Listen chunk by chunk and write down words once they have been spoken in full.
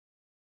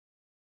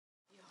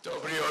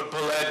Dobry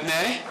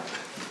odpoledne.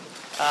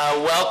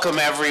 Welcome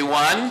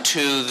everyone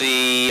to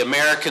the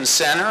American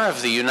Center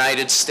of the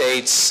United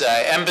States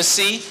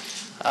Embassy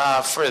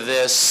for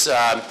this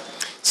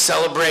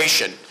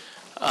celebration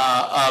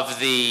of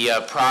the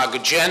Prague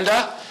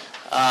Agenda.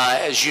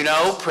 As you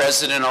know,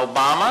 President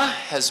Obama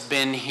has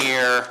been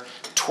here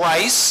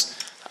twice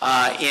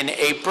in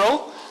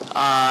April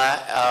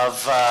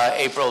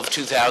of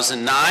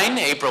 2009,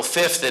 April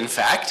 5th in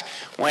fact,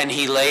 when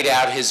he laid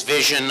out his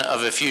vision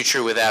of a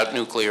future without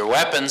nuclear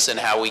weapons and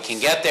how we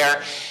can get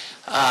there,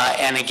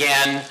 and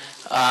again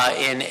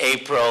in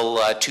April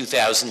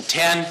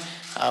 2010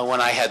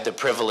 when I had the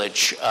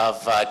privilege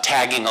of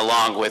tagging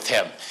along with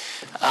him.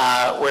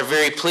 We're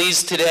very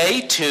pleased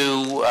today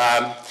to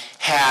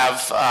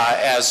have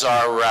as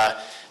our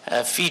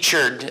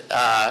featured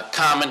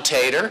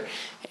commentator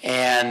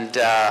and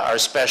our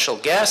special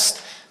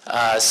guest,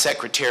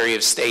 Secretary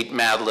of State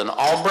Madeleine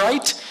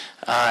Albright.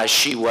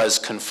 She was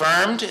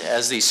confirmed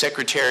as the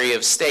Secretary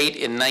of State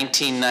in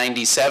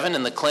 1997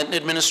 in the Clinton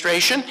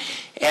administration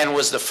and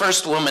was the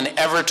first woman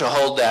ever to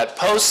hold that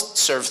post,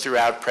 served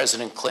throughout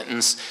President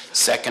Clinton's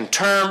second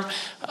term.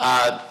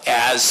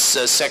 As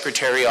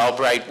Secretary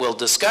Albright will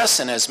discuss,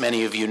 and as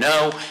many of you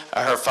know,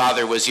 her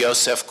father was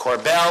Josef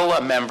Korbel,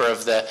 a member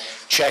of the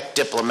Czech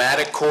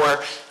Diplomatic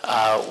Corps.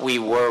 We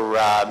were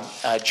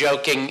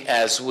joking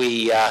as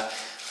we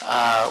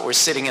were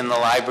sitting in the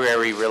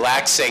library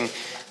relaxing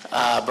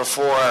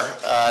before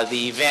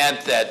the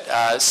event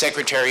that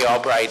Secretary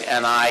Albright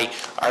and I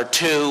are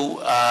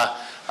two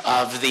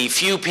of the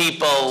few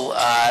people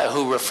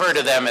who refer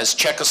to them as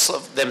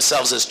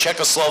themselves as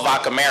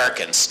Czechoslovak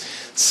Americans.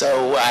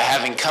 So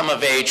having come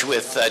of age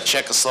with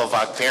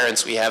Czechoslovak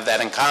parents, we have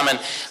that in common.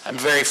 I'm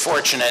very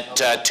fortunate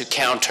to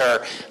count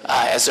her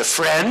as a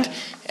friend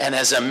and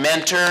as a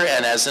mentor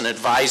and as an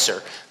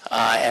advisor.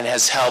 And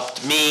has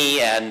helped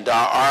me and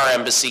our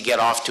embassy get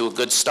off to a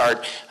good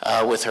start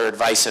with her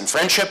advice and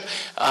friendship.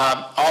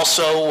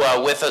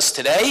 Also with us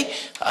today,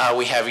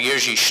 we have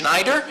Jerzy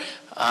Schneider,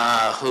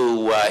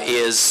 who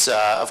is,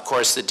 of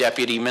course, the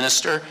Deputy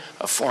Minister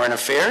of Foreign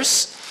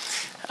Affairs.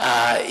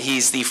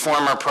 He's the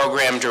former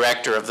program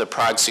director of the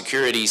Prague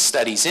Security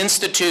Studies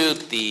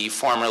Institute,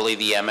 formerly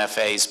the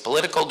MFA's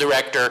political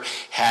director,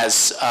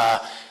 has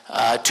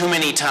too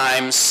many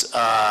times,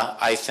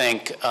 I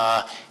think,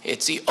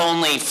 it's the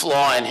only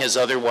flaw in his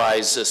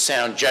otherwise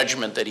sound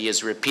judgment that he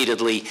has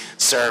repeatedly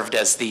served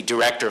as the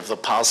director of the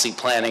policy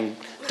planning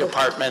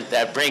department.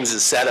 That brings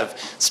a set of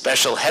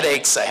special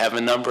headaches. I have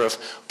a number of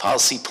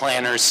policy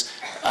planners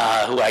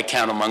who I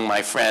count among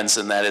my friends,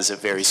 and that is a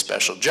very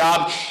special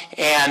job.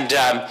 And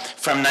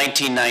from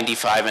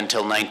 1995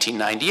 until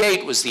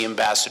 1998 was the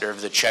ambassador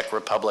of the Czech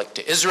Republic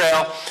to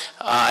Israel.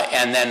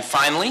 And then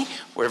finally,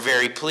 we're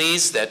very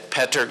pleased that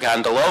Petr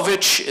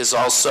Gandelovich is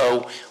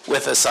also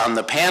with us on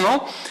the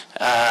panel,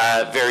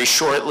 very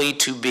shortly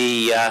to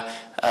be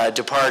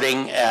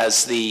departing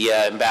as the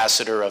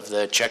ambassador of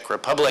the Czech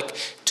Republic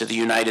to the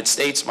United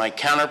States, my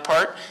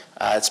counterpart.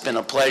 It's been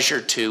a pleasure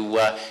to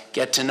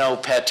get to know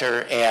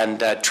Petr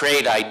and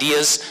trade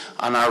ideas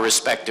on our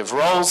respective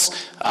roles.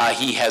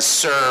 He has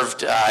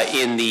served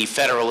in the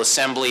Federal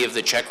Assembly of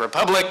the Czech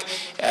Republic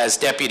as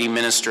Deputy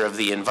Minister of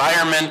the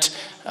Environment,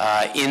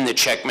 in the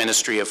Czech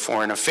Ministry of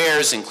Foreign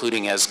Affairs,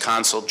 including as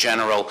Consul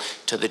General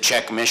to the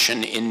Czech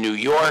Mission in New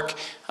York,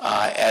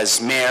 as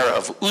Mayor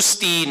of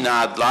Ústí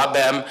nad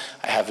Labem.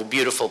 I have a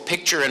beautiful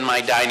picture in my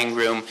dining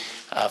room,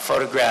 a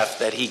photograph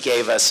that he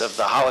gave us of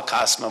the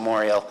Holocaust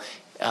Memorial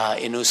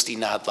in Ústí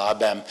nad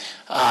Labem,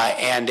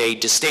 and a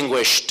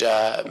distinguished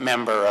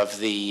member of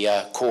the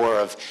Corps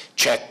of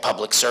Czech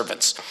Public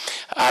Servants.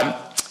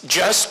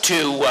 Just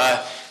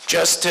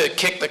to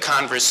kick the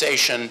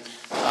conversation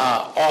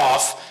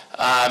off,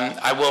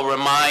 I will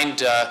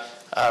remind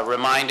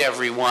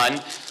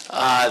everyone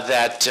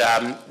that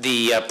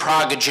the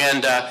Prague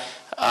Agenda,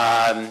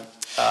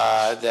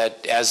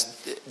 that as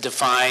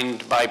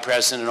defined by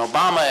President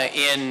Obama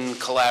in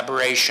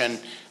collaboration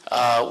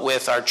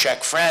with our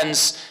Czech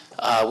friends,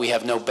 we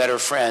have no better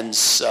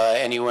friends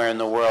anywhere in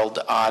the world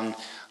on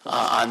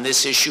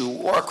this issue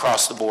or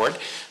across the board,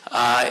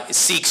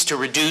 seeks to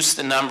reduce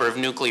the number of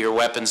nuclear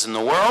weapons in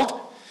the world,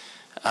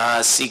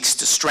 seeks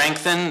to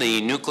strengthen the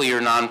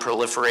Nuclear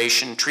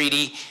Non-Proliferation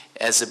Treaty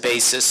as a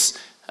basis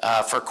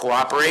for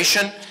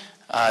cooperation,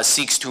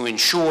 seeks to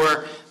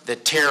ensure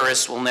that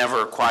terrorists will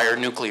never acquire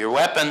nuclear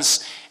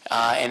weapons,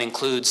 and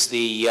includes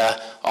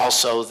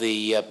also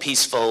the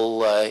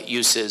peaceful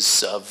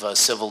uses of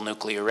civil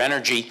nuclear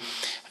energy.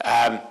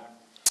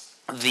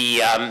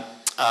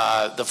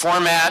 The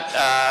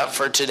format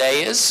for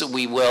today is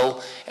we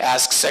will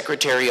ask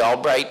Secretary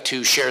Albright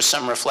to share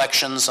some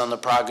reflections on the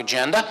Prague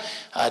Agenda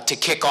to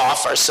kick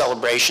off our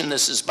celebration.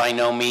 This is by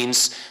no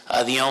means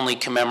the only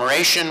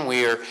commemoration.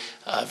 We are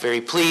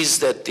very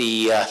pleased that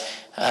the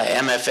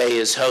MFA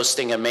is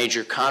hosting a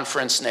major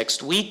conference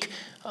next week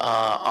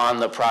on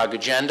the Prague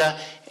Agenda,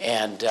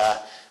 and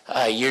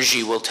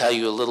Jiří will tell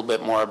you a little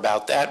bit more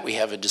about that. We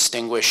have a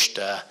distinguished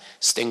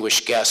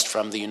guest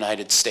from the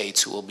United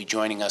States who will be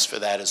joining us for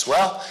that as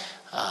well.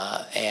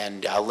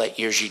 And I'll let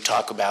Jiří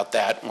talk about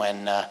that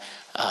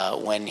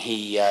when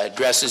he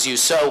addresses you.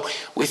 So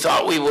we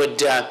thought we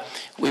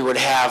would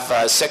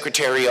have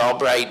Secretary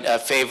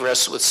Albright favor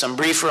us with some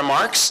brief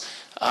remarks.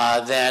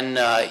 Then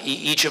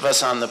each of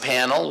us on the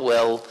panel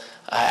will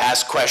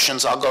ask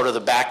questions. I'll go to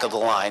the back of the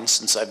line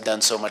since I've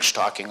done so much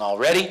talking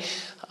already.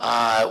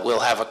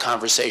 We'll have a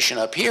conversation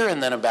up here,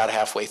 and then about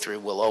halfway through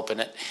we'll open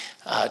it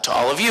to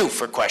all of you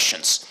for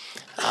questions.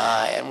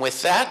 And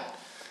with that,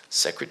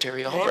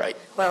 Secretary Albright.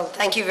 Well,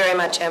 thank you very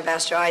much,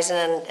 Ambassador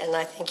Eisen, and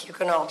I think you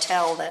can all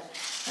tell that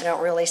I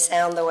don't really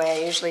sound the way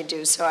I usually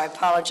do, so I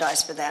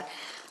apologize for that.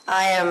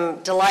 I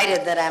am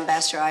delighted that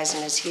Ambassador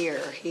Eisen is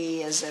here.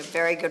 He is a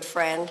very good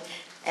friend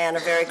and a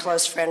very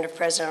close friend of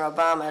President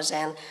Obama's,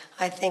 and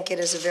I think it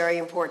is a very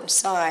important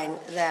sign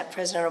that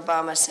President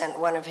Obama sent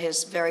one of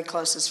his very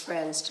closest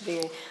friends to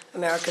be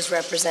America's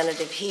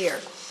representative here.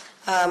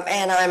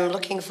 And I'm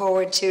looking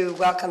forward to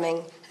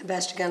welcoming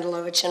Ambassador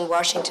Gundelovich in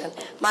Washington.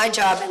 My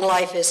job in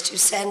life is to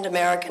send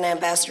American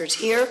ambassadors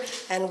here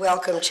and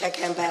welcome Czech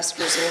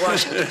ambassadors in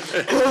Washington.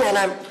 and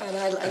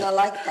I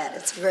like that.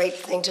 It's a great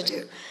thing to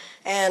do.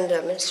 And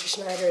Minister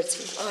Schneider,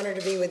 it's an honor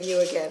to be with you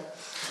again.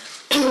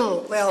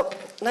 Well,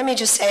 let me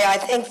just say, I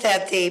think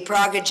that the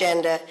Prague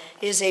Agenda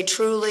is a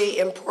truly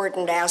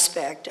important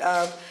aspect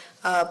of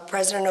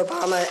President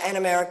Obama and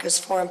America's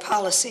foreign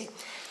policy.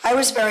 I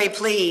was very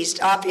pleased,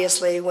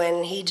 obviously,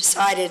 when he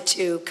decided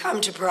to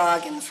come to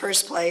Prague in the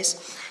first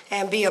place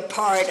and be a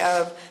part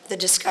of the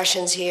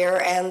discussions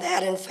here, and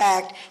that, in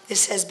fact,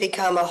 this has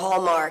become a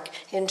hallmark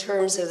in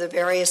terms of the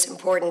various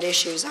important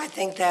issues. I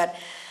think that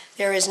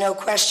there is no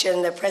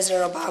question that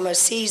President Obama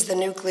sees the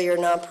nuclear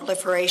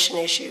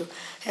nonproliferation issue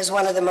as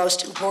one of the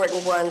most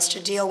important ones to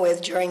deal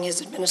with during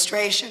his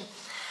administration.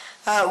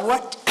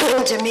 What,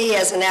 to me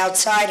as an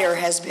outsider,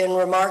 has been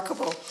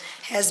remarkable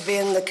has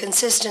been the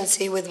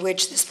consistency with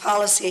which this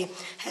policy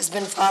has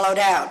been followed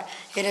out.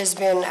 It has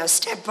been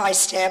step by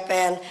step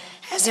and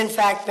has in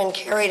fact been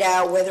carried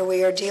out, whether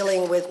we are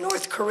dealing with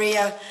North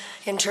Korea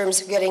in terms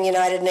of getting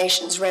United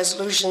Nations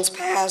resolutions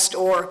passed,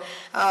 or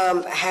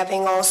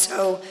having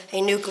also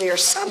a nuclear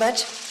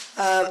summit,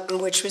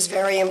 which was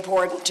very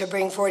important to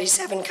bring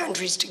 47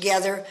 countries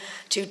together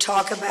to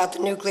talk about the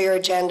nuclear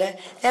agenda.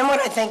 And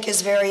what I think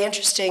is very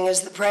interesting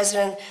is the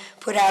President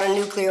put out a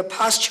nuclear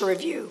posture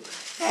review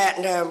that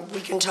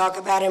we can talk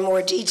about in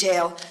more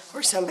detail,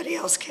 or somebody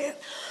else can,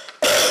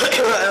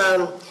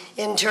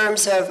 in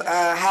terms of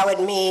how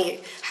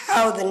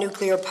the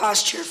nuclear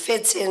posture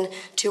fits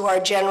into our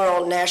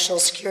general national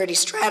security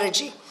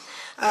strategy.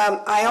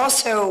 I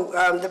also,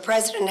 the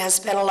President has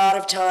spent a lot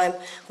of time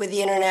with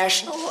the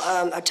International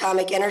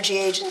Atomic Energy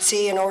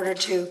Agency in order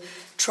to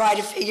try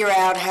to figure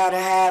out how to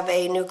have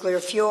a nuclear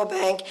fuel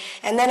bank.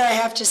 And then I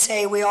have to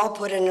say, we all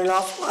put in an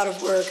awful lot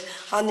of work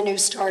on the New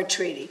START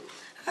Treaty.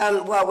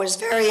 What was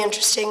very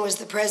interesting was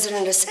the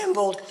President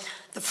assembled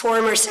the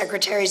former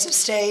Secretaries of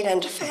State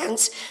and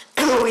Defense.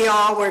 We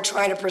all were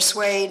trying to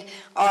persuade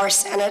our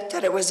Senate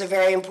that it was a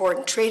very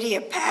important treaty.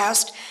 It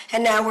passed,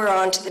 and now we're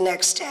on to the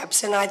next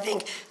steps. And I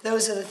think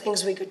those are the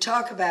things we could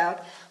talk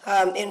about,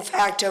 in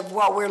fact, of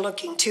what we're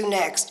looking to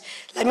next.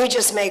 Let me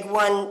just make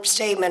one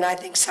statement. I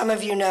think some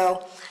of you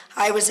know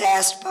I was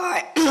asked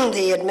by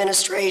the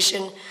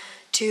administration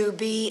to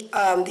be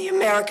the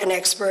American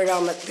expert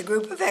on the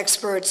group of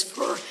experts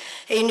for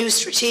a new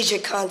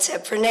strategic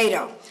concept for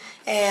NATO.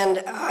 And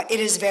it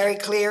is very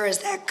clear as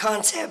that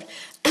concept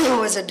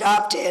was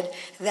adopted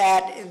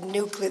that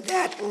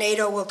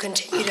NATO will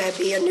continue to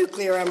be a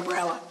nuclear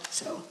umbrella.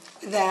 So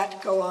with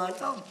that, go on.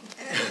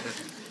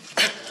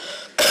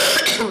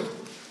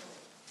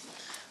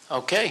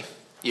 Okay,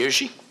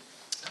 Jiří?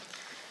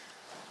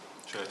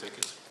 Should I take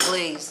it?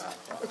 Please.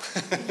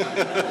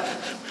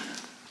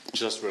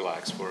 Just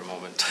relax for a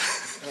moment.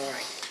 All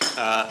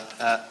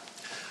right.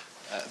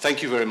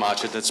 Thank you very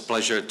much. It's a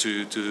pleasure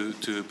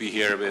to be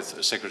here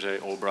with Secretary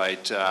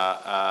Albright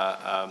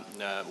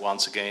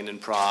once again in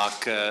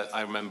Prague.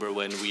 I remember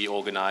when we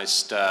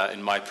organized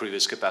in my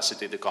previous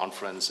capacity the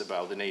conference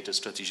about the NATO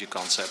strategic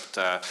concept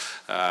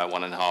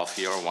 1.5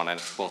 year or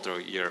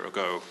 1.25 year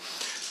ago.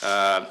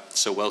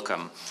 So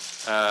welcome.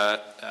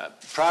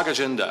 Prague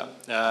Agenda.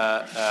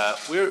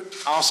 We're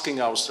asking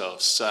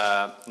ourselves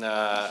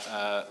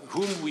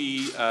whom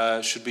we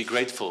should be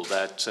grateful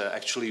that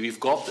actually we've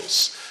got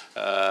this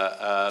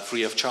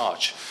free of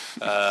charge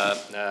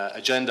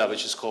agenda,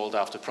 which is called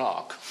After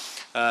Prague.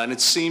 And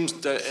it seems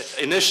that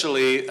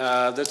initially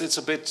that it's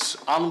a bit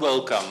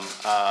unwelcome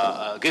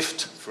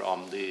gift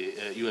from the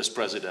US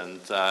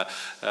President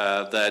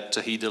that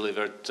he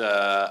delivered,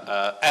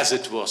 as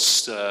it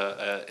was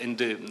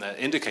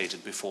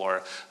indicated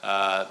before,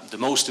 the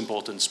most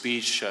important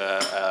speech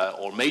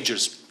or major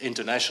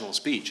international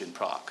speech in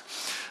Prague.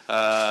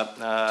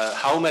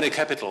 how many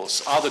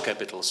capitals, other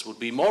capitals, would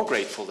be more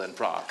grateful than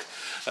Prague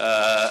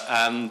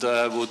and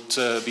would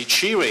be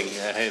cheering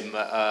him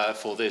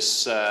for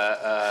this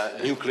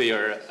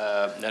nuclear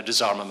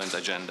disarmament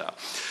agenda.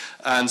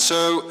 And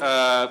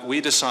so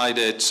we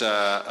decided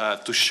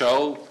to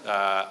show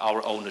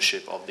our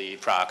ownership of the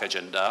Prague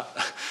agenda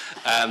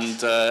and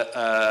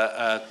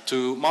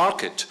to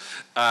market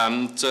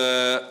and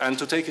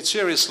to take it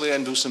seriously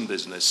and do some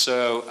business.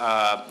 So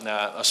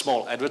a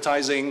small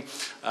advertising.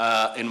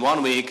 In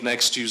 1 week,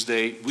 next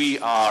Tuesday, we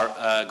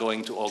are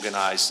going to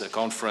organize a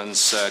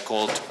conference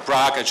called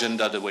Prague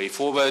Agenda, The Way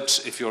Forward.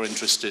 If you're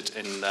interested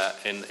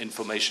in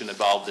information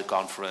about the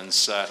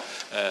conference,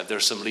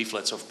 there's some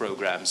leaflets of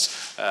programs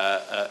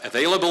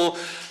available.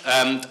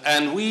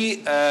 And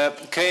we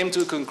came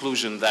to a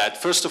conclusion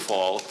that, first of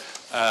all,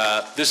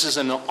 this is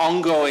an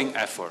ongoing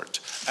effort.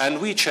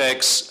 And we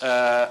Czechs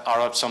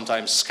are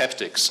sometimes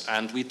skeptics,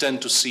 and we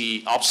tend to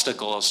see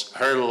obstacles,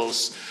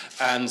 hurdles,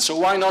 and so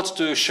why not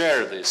to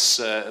share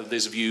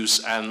these views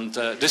and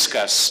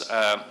discuss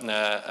in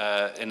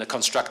a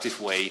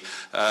constructive way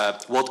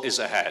what is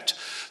ahead.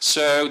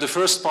 So the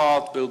first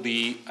part will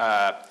be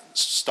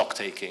stock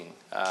taking.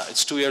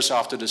 It's 2 years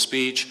after the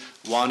speech,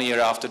 1 year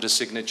after the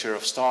signature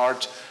of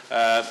START,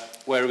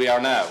 where we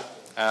are now.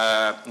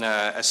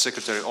 As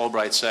Secretary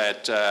Albright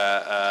said,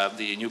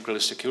 the Nuclear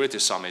Security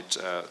Summit,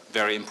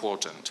 very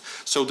important.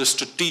 So the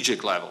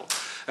strategic level.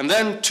 And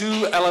then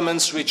two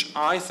elements which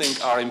I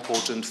think are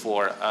important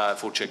for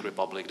Czech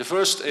Republic. The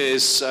first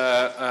is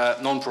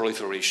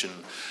non-proliferation.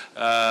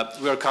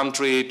 We are a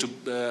country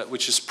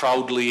which is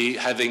proudly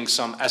having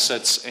some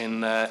assets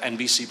in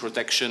NBC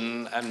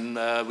protection, and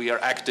we are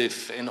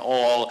active in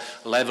all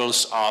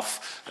levels of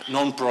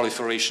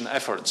non-proliferation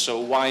efforts. So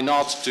why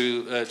not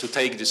to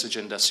take this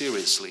agenda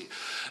seriously?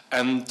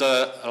 And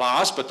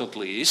last but not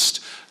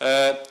least,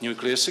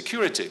 nuclear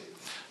security.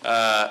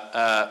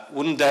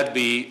 Wouldn't that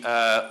be,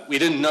 we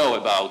didn't know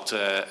about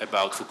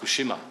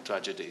Fukushima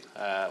tragedy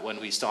when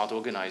we start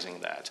organizing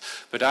that.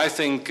 But I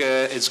think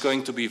it's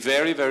going to be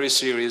very, very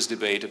serious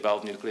debate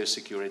about nuclear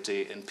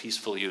security and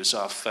peaceful use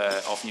of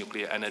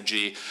nuclear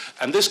energy.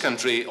 And this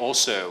country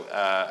also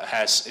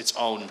has its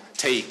own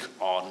take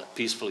on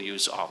peaceful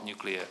use of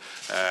nuclear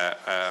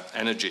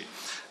energy.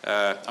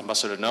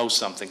 Ambassador knows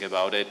something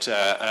about it.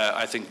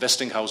 I think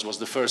Westinghouse was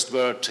the first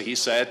word he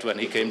said when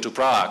he came to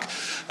Prague.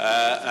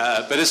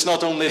 But it's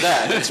not only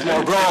that, it's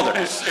more broader.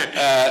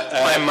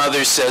 My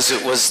mother says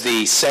it was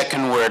the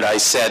second word I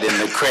said in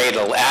the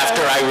cradle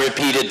after I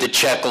repeated the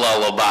Czech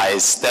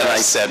lullabies. Then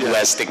I said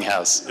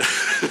Westinghouse.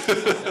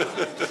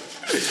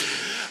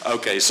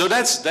 Okay, so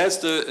that's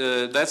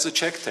the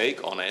Czech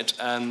take on it,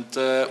 and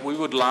we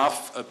would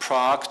love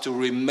Prague to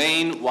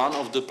remain one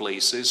of the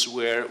places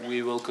where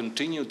we will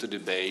continue to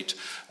debate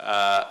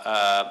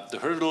the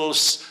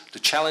hurdles, the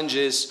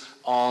challenges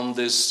on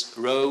this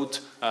road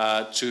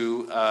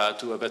to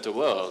a better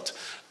world.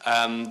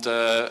 And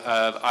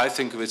I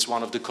think it's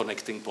one of the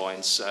connecting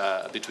points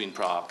between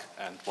Prague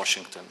and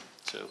Washington.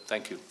 So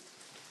thank you.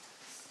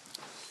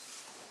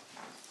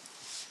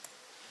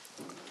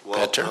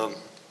 Well, Peter?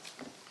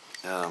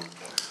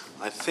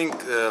 I think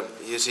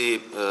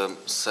Jiří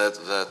said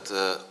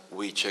that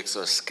we Czechs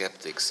are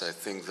skeptics. I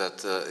think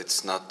that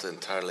it's not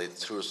entirely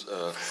true.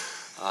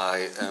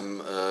 I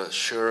am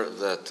sure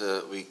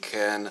that we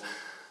can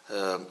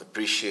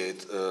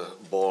appreciate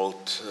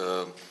bold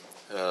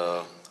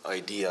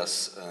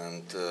ideas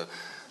and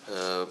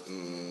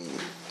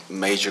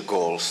major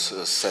goals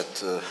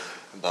set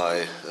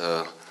by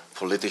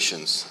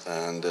politicians.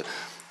 And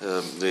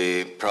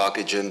the Prague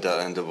agenda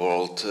and the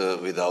world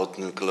without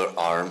nuclear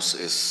arms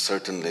is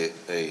certainly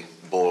a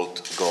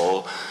bold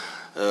goal.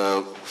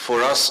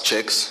 For us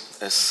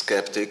Czechs, as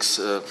skeptics,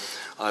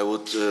 I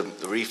would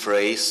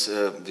rephrase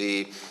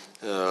the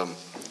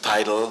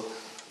title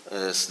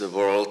as the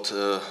world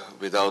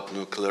without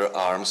nuclear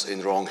arms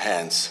in wrong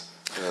hands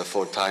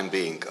for time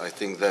being. I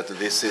think that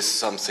this is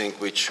something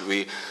which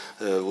we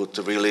would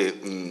really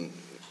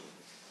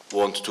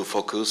want to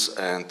focus,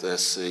 and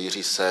as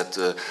Jiří said,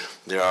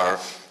 there are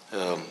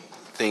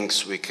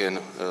things we can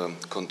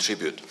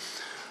contribute.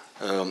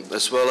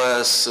 As well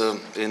as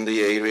in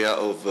the area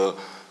of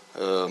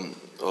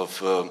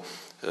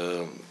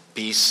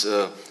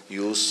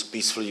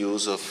peaceful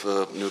use of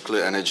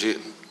nuclear energy.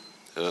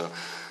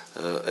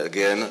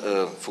 Again,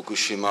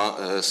 Fukushima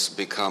has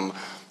become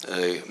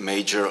a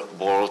major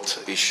world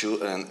issue,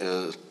 and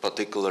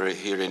particularly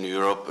here in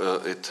Europe,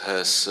 it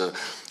has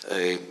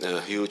a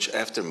huge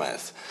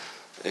aftermath.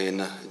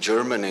 In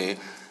Germany,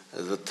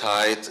 the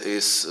tide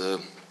is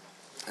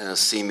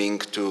seeming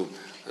to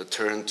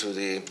turn to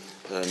the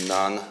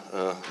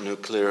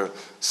non-nuclear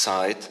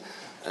side,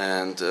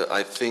 and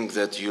I think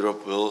that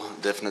Europe will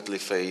definitely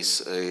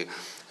face a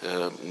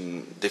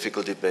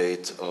difficult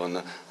debate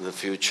on the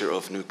future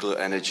of nuclear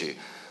energy.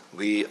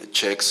 We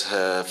Czechs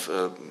have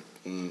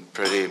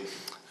pretty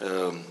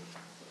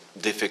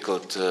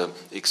difficult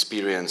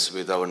experience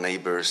with our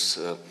neighbors,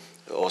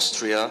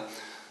 Austria.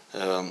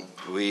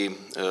 We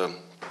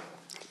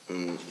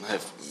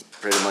have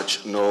pretty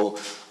much no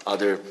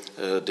other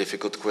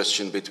difficult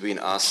question between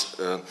us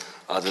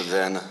other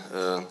than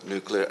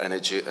nuclear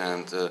energy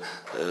and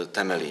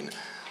Temelín.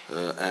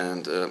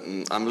 And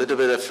I'm a little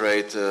bit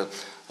afraid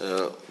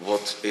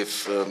what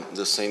if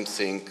the same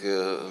thing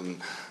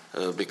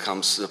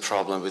becomes a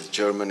problem with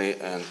Germany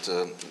and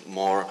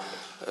more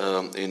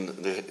in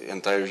the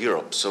entire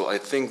Europe. So I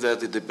think that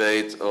the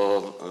debate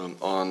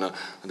on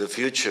the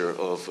future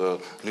of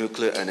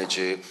nuclear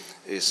energy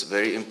is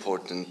very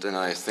important, and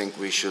I think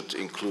we should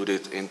include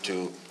it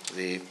into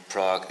the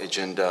Prague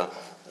agenda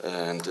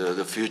and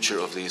the future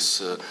of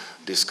this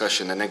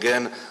discussion. And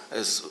again,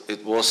 as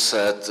it was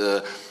said,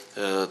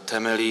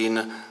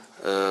 Temelín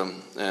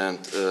and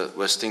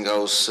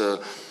Westinghouse,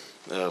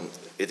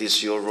 it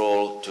is your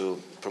role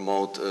to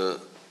promote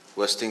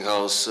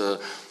Westinghouse.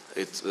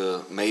 It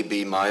may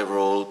be my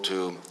role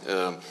to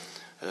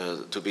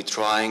be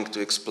trying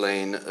to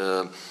explain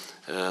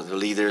the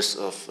leaders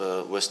of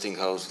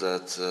Westinghouse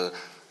that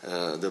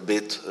the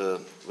bid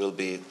will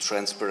be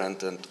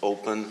transparent and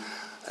open,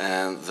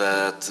 and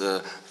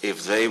that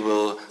if they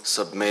will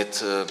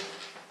submit a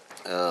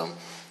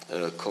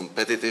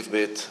competitive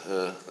bid,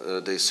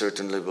 they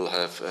certainly will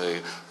have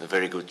a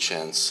very good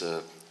chance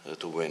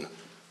to win.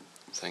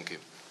 Thank you.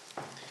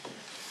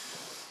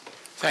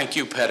 Thank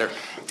you, Peter.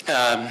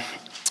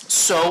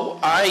 So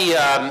I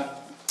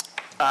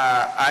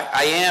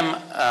am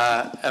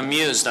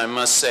amused, I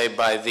must say,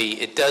 by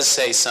it does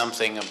say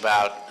something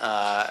about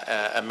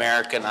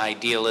American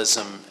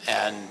idealism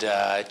and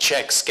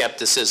Czech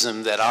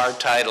skepticism that our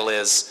title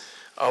is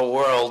A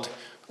World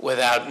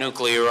Without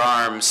Nuclear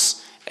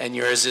Arms, and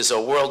yours is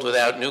A World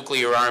Without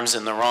Nuclear Arms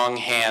in the Wrong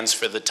Hands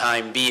for the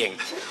Time Being.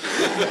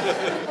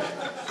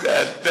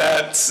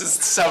 That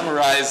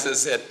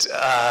summarizes it.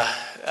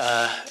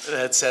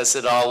 That says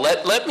it all.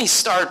 Let me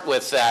start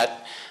with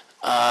that.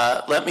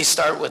 Let me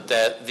start with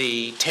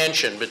the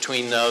tension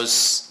between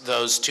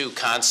those two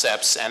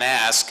concepts and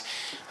ask.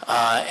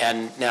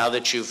 And now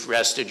that you've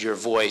rested your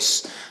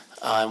voice,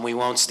 and we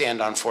won't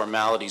stand on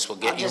formalities. We'll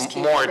get you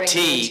more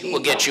tea.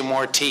 We'll get you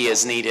more tea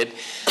as needed.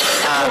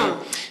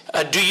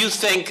 Do you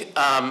think,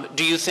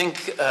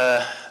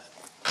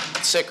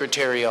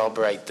 Secretary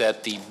Albright,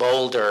 that the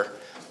bolder,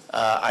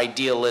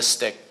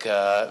 idealistic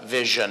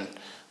vision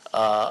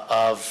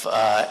of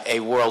a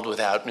world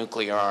without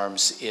nuclear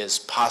arms is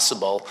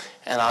possible?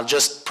 And I'll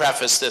just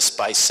preface this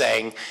by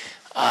saying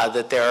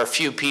that there are a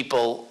few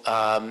people,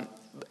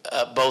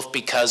 both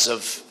because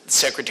of the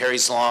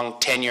Secretary's long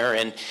tenure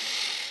in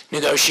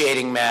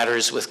negotiating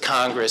matters with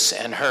Congress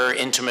and her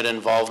intimate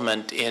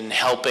involvement in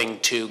helping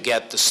to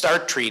get the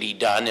START treaty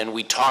done, and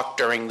we talked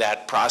during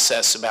that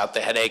process about the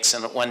headaches,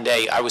 and one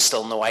day I was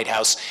still in the White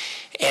House,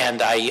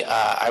 and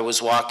I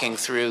was walking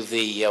through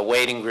the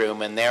waiting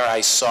room, and there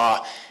I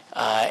saw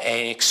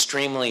an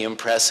extremely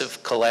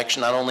impressive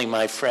collection, not only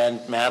my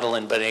friend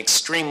Madeleine, but an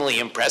extremely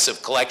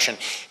impressive collection.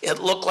 It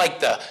looked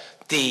like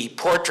the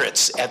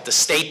portraits at the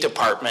State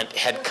Department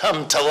had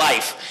come to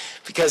life,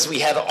 because we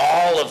had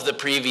all of the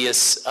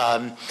previous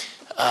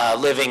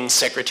living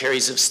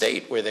secretaries of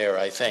state were there,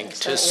 I think,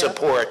 to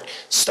support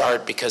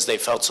START because they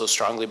felt so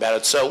strongly about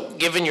it. So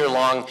given your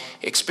long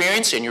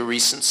experience and your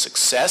recent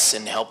success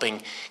in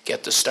helping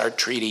get the START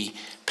treaty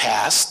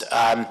passed,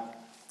 what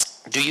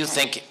do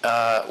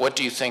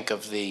you think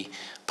of the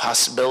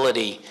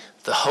possibility,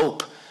 the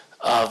hope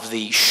of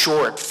the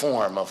short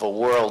form of a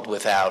world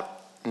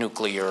without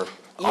nuclear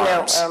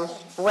arms? You know,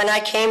 when I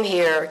came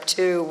here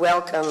to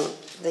welcome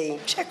the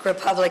Czech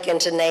Republic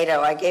into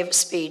NATO, I gave a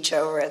speech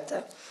over at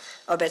the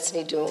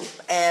Obecný dům,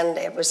 and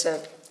it was a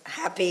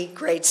happy,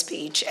 great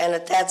speech. And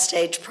at that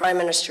stage, Prime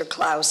Minister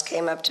Klaus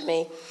came up to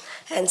me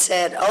and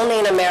said, only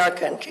an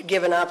American could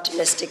give an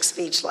optimistic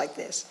speech like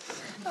this.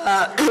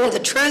 The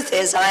truth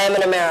is, I am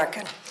an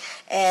American,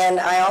 and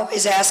I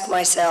always ask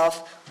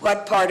myself,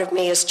 what part of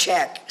me is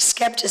Czech?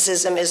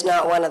 Skepticism is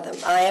not one of them.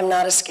 I am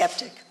not a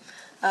skeptic.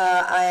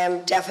 I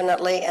am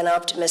definitely an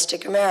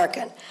optimistic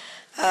American.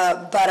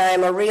 But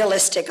I'm a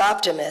realistic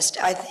optimist.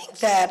 I think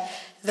that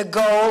the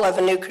goal of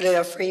a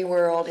nuclear-free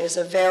world is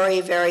a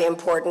very, very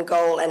important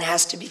goal and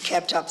has to be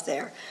kept up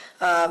there.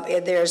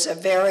 There's a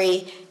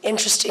very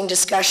interesting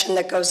discussion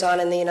that goes on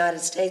in the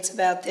United States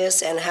about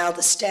this and how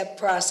the STEP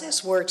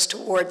process works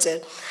towards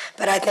it.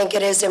 But I think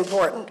it is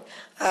important.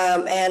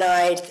 And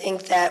I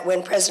think that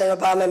when President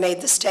Obama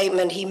made the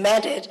statement, he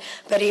meant it,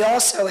 but he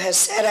also has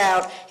set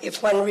out,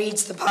 if one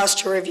reads the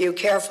posture review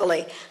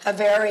carefully, a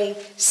very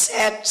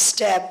set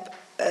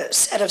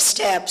of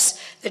steps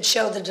that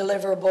show the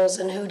deliverables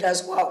and who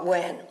does what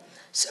when.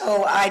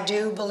 So I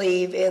do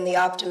believe in the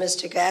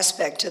optimistic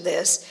aspect to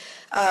this.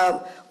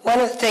 One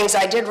of the things,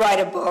 I did write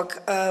a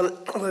book,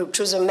 which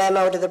was a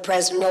memo to the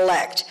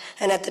president-elect,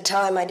 and at the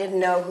time I didn't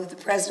know who the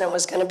president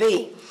was going to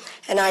be.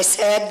 And I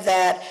said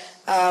that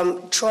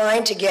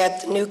trying to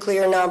get the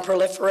nuclear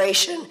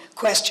nonproliferation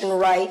question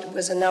right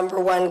was a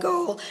 #1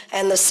 goal,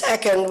 and the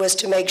second was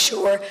to make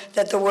sure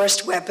that the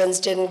worst weapons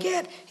didn't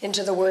get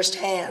into the worst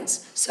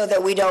hands, so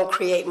that we don't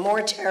create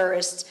more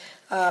terrorists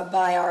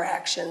by our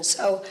actions.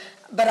 So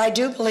But I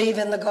do believe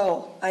in the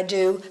goal. I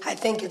do. I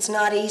think it's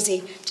not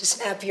easy to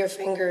snap your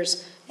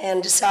fingers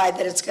and decide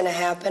that it's going to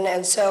happen.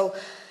 And so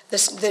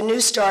the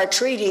New START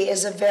treaty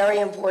is a very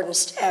important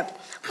step.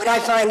 What I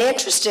find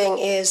interesting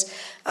is,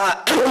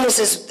 this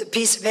is the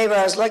piece of paper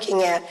I was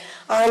looking at,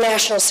 our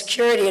National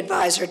Security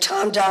Advisor,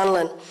 Tom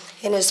Donilon,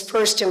 in his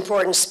first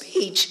important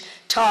speech,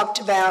 talked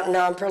about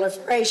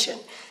nonproliferation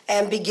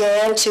and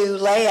began to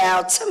lay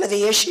out some of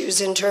the issues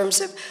in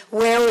terms of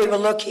where we were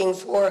looking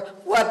for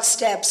what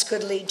steps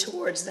could lead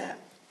towards that.